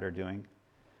the habit of doing,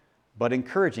 but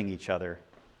encouraging each other,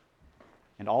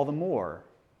 and all the more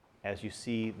as you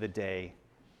see the day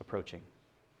approaching.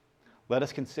 Let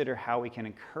us consider how we can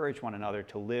encourage one another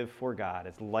to live for God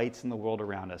as lights in the world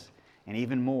around us, and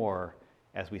even more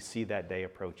as we see that day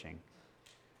approaching,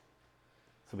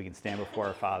 so we can stand before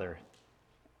our Father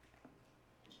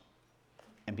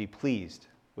and be pleased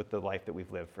with the life that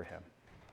we've lived for him.